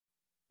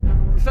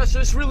Professor,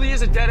 this really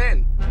is a dead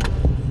end.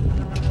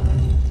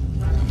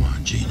 Come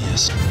on,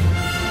 genius.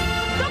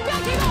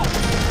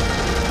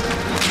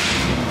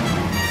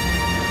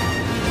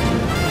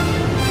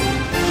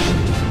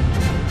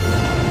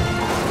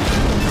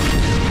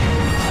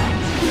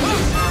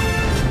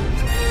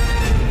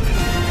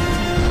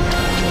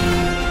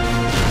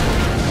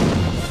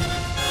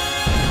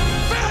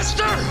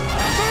 Faster!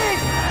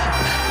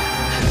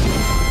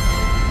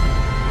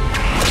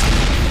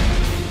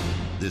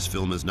 This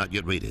film is not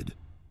yet rated.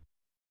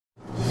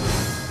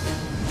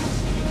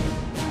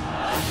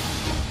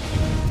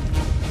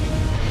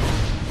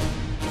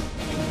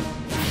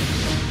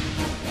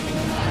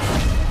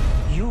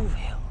 You will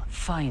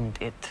find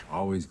it.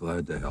 Always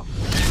glad to help.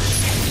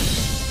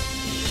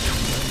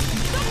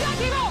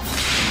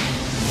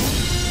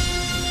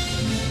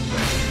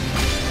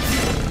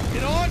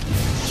 Get on!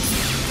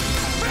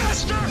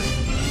 Faster!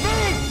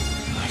 Move!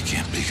 That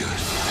can't be good.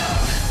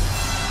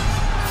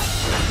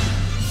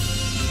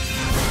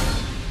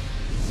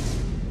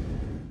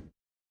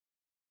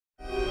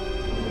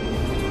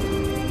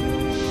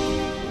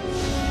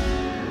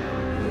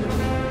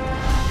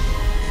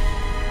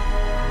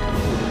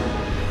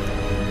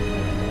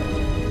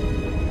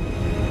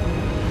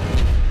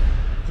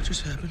 What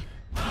just happened?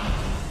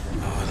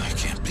 Oh, that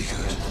can't be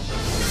good.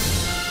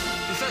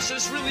 Professor,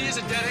 this really is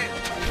a dead end.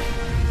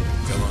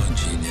 Come on,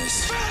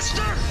 genius.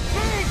 Faster!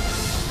 Move!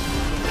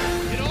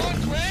 Get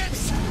on,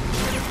 Grant!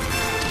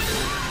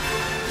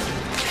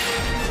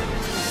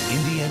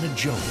 Indiana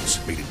Jones,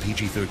 rated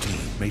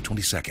PG-13, May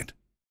 22nd.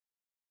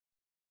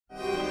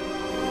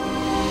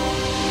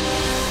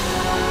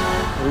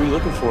 What are we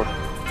looking for?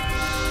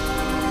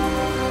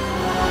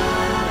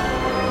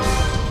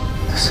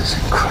 This is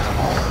incredible.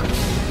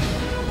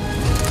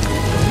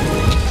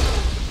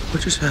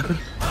 What just happened?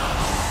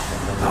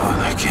 Oh,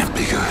 that can't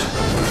be good.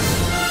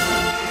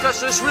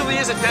 Professor, this really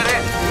is a dead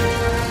end.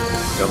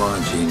 Come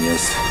on,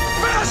 genius.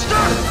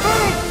 Faster!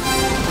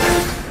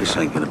 Move! This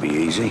ain't gonna be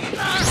easy.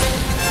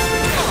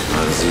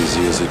 Not as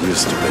easy as it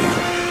used to be.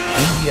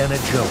 Indiana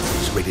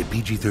Jones, rated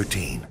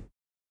PG-13.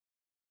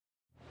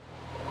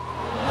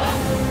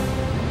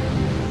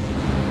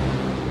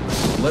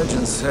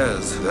 Legend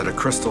says that a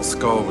crystal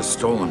skull was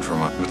stolen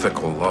from a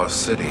mythical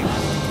lost city.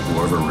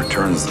 Whoever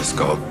returns the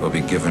skull will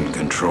be given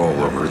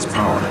control over its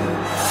power.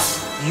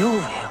 You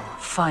will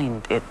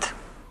find it.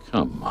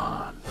 Come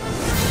on.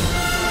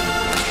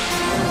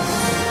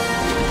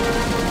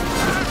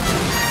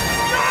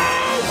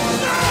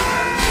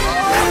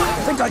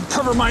 I think I'd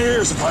cover my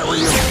ears if I were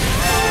you.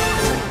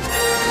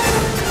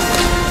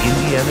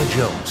 Indiana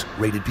Jones,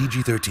 rated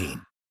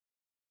PG-13.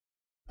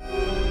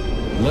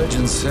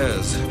 Legend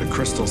says that a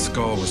crystal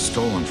skull was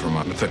stolen from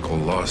a mythical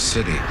lost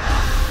city.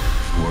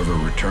 Whoever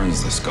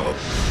returns the skull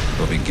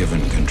will be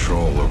given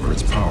control over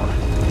its power.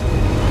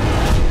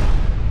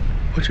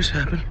 What just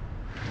happened?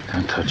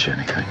 Don't touch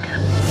anything.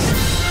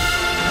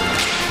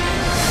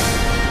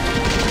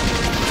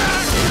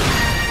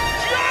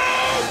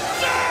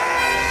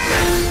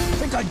 I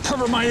think I'd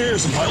cover my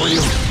ears if I were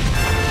you.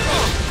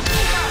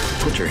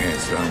 Put your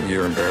hands down.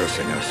 You're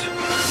embarrassing us.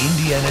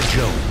 Indiana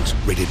Jones,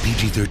 rated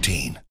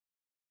PG-13.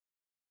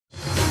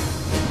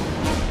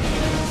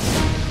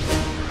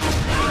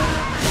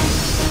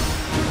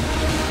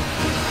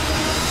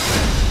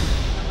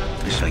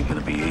 This ain't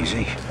gonna be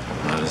easy.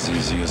 Not as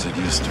easy as it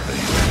used to be.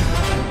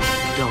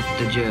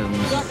 Dr.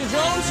 Jones. Dr.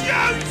 Jones?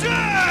 Jonesy!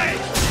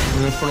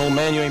 Even for an old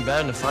man, you ain't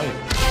bad in a fight.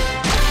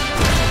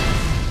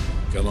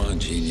 Come on,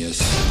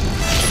 genius.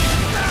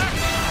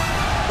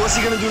 What's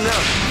he gonna do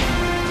now?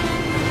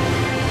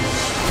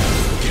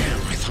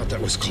 Damn, I thought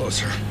that was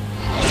closer.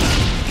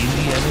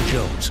 Indiana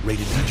Jones,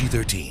 rated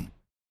PG-13.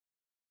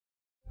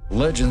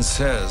 Legend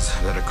says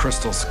that a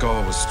crystal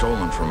skull was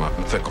stolen from a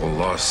mythical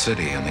lost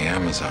city in the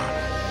Amazon,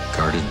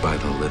 guarded by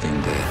the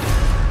living dead.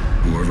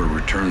 Whoever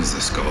returns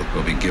the skull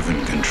will be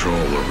given control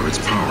over its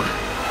power.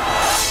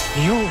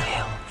 You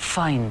will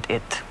find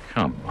it.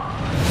 Come on.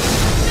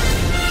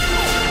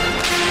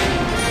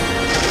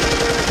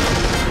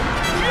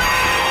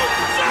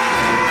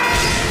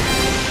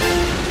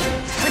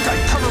 I think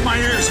I'd cover my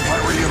ears if I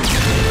were you.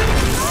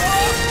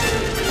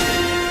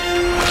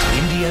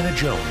 Indiana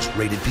Jones,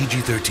 rated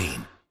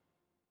PG-13.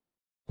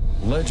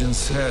 Legend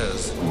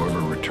says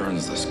whoever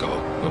returns the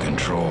skull will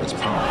control its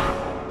power.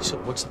 So,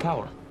 what's the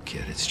power?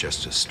 Kid, it's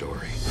just a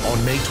story.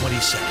 On May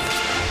 22nd.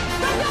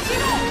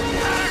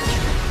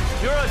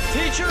 You're a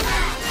teacher?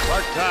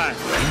 Part-time.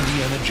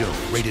 Indiana Jones,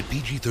 rated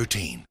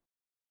PG-13.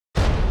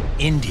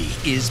 Indy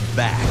is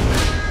back,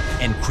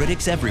 and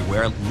critics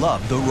everywhere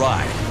love the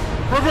ride.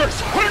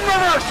 Reverse! Put in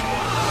reverse!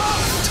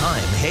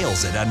 Time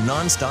hails it a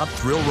non-stop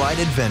thrill ride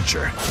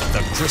adventure.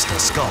 The Crystal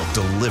Skull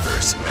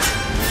delivers.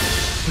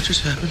 What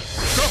just happened?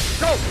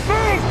 Go!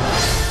 Move!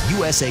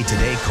 USA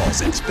Today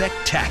calls it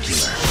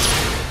spectacular.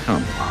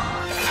 Come on.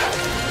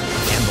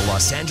 And the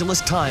Los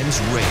Angeles Times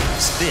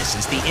raves. This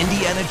is the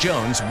Indiana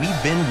Jones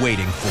we've been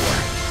waiting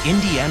for.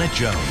 Indiana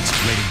Jones,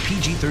 rated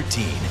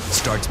PG-13,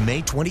 starts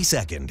May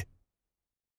 22nd.